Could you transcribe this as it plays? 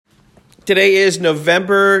Today is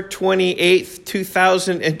November 28th,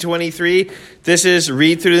 2023. This is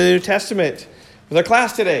Read Through the New Testament with our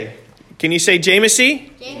class today. Can you say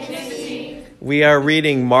Jamecy? Jamecy. We are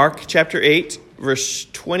reading Mark chapter 8, verse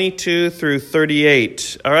 22 through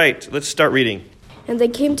 38. All right, let's start reading. And they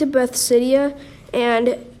came to Bethsaida,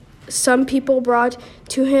 and some people brought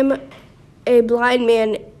to him a blind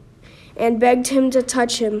man and begged him to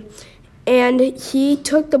touch him. And he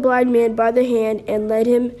took the blind man by the hand and led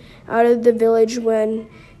him out of the village. When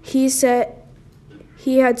he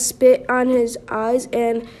had spit on his eyes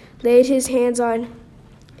and laid his hands on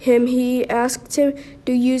him, he asked him,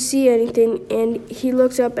 "Do you see anything?" And he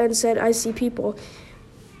looked up and said, "I see people.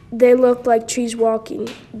 They look like trees walking."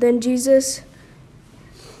 Then Jesus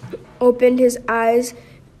opened his eyes,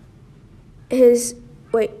 laid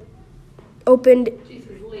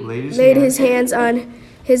his hands on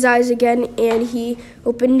his eyes again, and he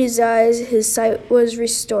opened his eyes. His sight was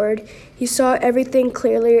restored. He saw everything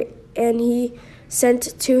clearly, and he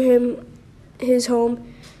sent to him his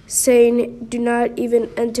home, saying, "Do not even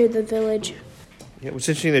enter the village." It was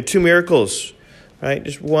interesting. There are two miracles, right?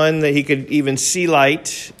 Just one that he could even see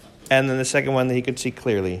light, and then the second one that he could see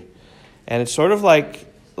clearly. And it's sort of like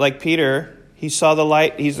Peter. He saw the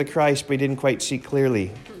light. He's the Christ, but he didn't quite see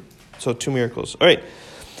clearly. So two miracles. All right.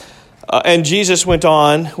 And Jesus went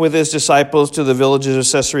on with his disciples to the villages of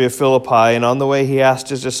Caesarea Philippi, and on the way he asked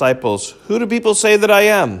his disciples, "Who do people say that I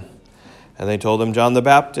am?" And they told him, "John the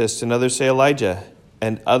Baptist, and others say Elijah,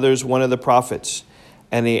 and others one of the prophets."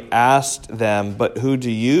 And he asked them, "But who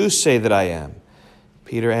do you say that I am?"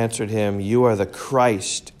 Peter answered him, "You are the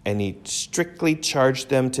Christ." And he strictly charged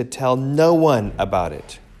them to tell no one about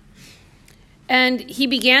it. And he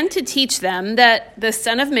began to teach them that the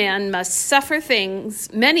Son of Man must suffer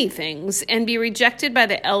many things, and be rejected by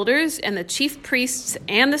the elders and the chief priests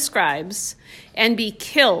and the scribes, and be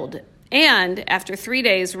killed, and after 3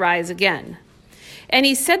 days rise again. And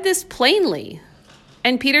he said this plainly.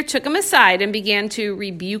 And Peter took him aside and began to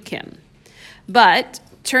rebuke him. But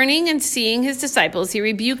turning and seeing his disciples, he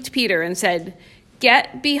rebuked Peter and said,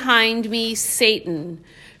 "Get behind me, Satan,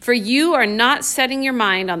 for you are not setting your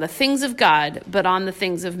mind on the things of God, but on the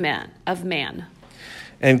things of man.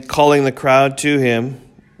 And calling the crowd to him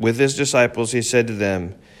with his disciples, he said to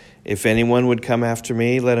them, "If anyone would come after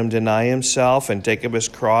me, let him deny himself and take up his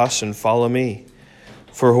cross and follow me.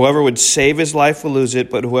 For whoever would save his life will lose it,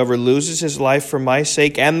 but whoever loses his life for my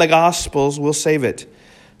sake and the gospel's will save it.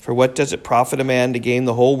 For what does it profit a man to gain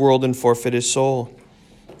the whole world and forfeit his soul?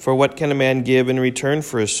 For what can a man give in return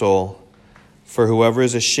for his soul? For whoever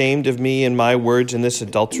is ashamed of me and my words in this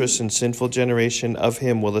adulterous and sinful generation, of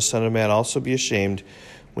him will the Son of Man also be ashamed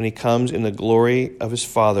when he comes in the glory of his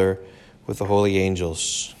Father with the holy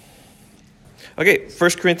angels." Okay,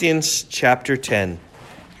 1 Corinthians chapter 10.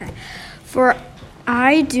 For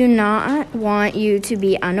I do not want you to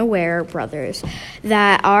be unaware, brothers,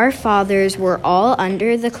 that our fathers were all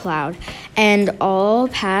under the cloud, and all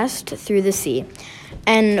passed through the sea,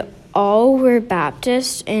 and all were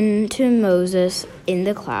baptized into Moses in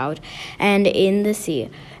the cloud and in the sea,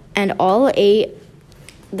 and all ate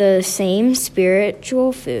the same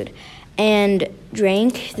spiritual food and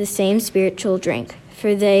drank the same spiritual drink.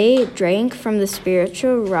 For they drank from the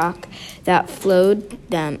spiritual rock that followed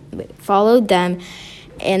them,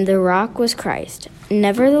 and the rock was Christ.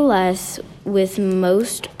 Nevertheless, with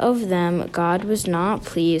most of them God was not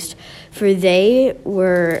pleased, for they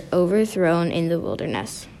were overthrown in the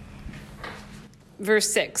wilderness.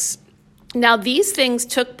 Verse 6. Now these things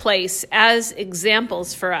took place as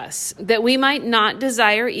examples for us, that we might not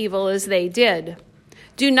desire evil as they did.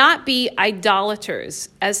 Do not be idolaters,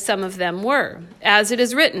 as some of them were. As it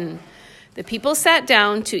is written, the people sat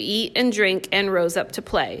down to eat and drink and rose up to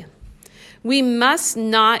play. We must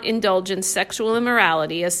not indulge in sexual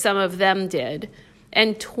immorality, as some of them did,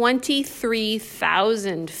 and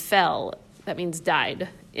 23,000 fell, that means died,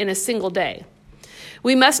 in a single day.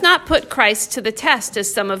 We must not put Christ to the test,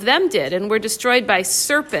 as some of them did, and were destroyed by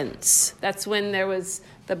serpents. That's when there was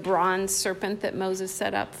the bronze serpent that Moses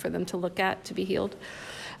set up for them to look at to be healed.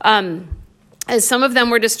 As some of them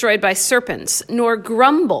were destroyed by serpents, nor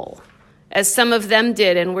grumble, as some of them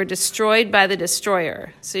did, and were destroyed by the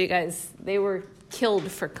destroyer. So you guys, they were killed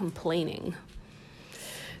for complaining.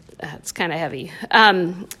 It's kind of heavy.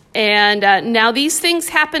 Now these things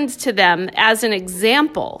happened to them as an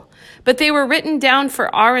example, but they were written down for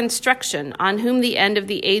our instruction, on whom the end of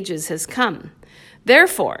the ages has come.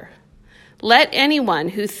 Therefore, let anyone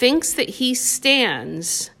who thinks that he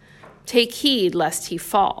stands take heed lest he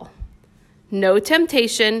fall. No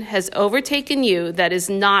temptation has overtaken you that is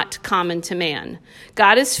not common to man.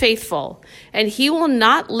 God is faithful, and he will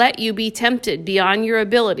not let you be tempted beyond your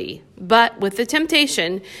ability. But with the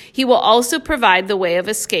temptation, he will also provide the way of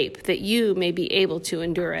escape, that you may be able to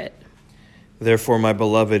endure it. Therefore, my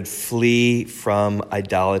beloved, flee from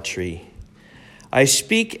idolatry. I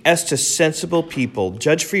speak as to sensible people.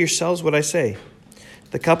 Judge for yourselves what I say.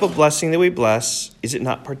 The cup of blessing that we bless, is it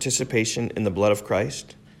not participation in the blood of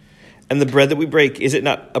Christ? And the bread that we break, is it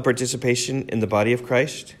not a participation in the body of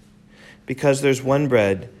Christ? Because there's one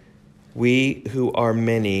bread, we who are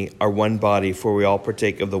many are one body, for we all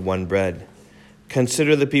partake of the one bread.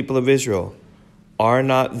 Consider the people of Israel. Are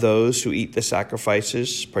not those who eat the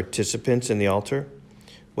sacrifices participants in the altar?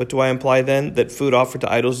 What do I imply then? That food offered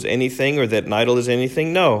to idols is anything, or that an idol is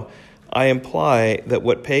anything? No, I imply that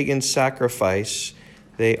what pagans sacrifice,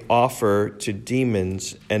 they offer to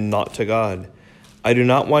demons and not to God. I do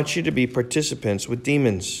not want you to be participants with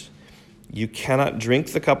demons. You cannot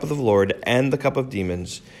drink the cup of the Lord and the cup of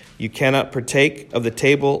demons. You cannot partake of the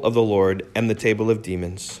table of the Lord and the table of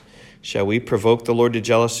demons. Shall we provoke the Lord to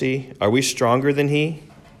jealousy? Are we stronger than he?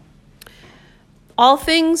 All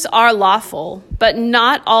things are lawful, but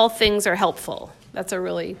not all things are helpful. That's a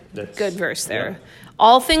really good verse there. Yeah.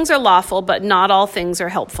 All things are lawful, but not all things are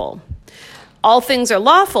helpful. All things are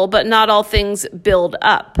lawful, but not all things build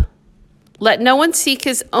up. Let no one seek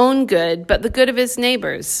his own good, but the good of his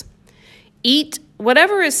neighbors. Eat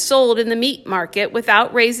whatever is sold in the meat market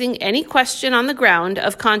without raising any question on the ground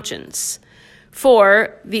of conscience.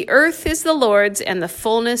 For the earth is the Lord's and the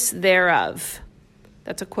fullness thereof.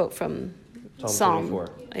 That's a quote from Psalm 24.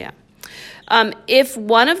 Yeah. If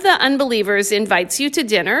one of the unbelievers invites you to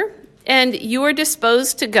dinner and you are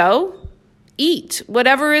disposed to go, eat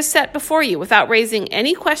whatever is set before you without raising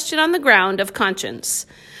any question on the ground of conscience.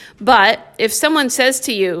 But if someone says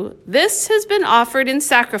to you, this has been offered in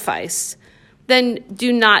sacrifice, then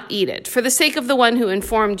do not eat it, for the sake of the one who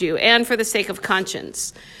informed you and for the sake of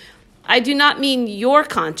conscience. I do not mean your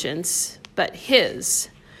conscience, but his.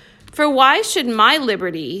 For why should my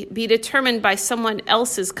liberty be determined by someone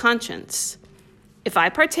else's conscience? If I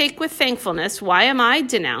partake with thankfulness, why am I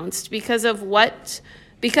denounced because of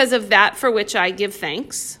that for which I give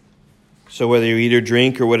thanks? So whether you eat or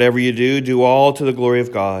drink or whatever you do, do all to the glory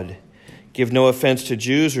of God. Give no offense to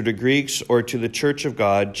Jews or to Greeks or to the church of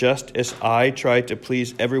God, just as I try to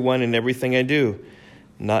please everyone in everything I do,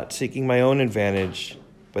 not seeking my own advantage,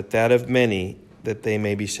 but that of many, that they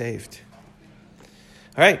may be saved.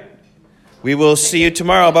 All right. We will see you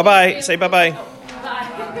tomorrow. Bye-bye. Say bye-bye.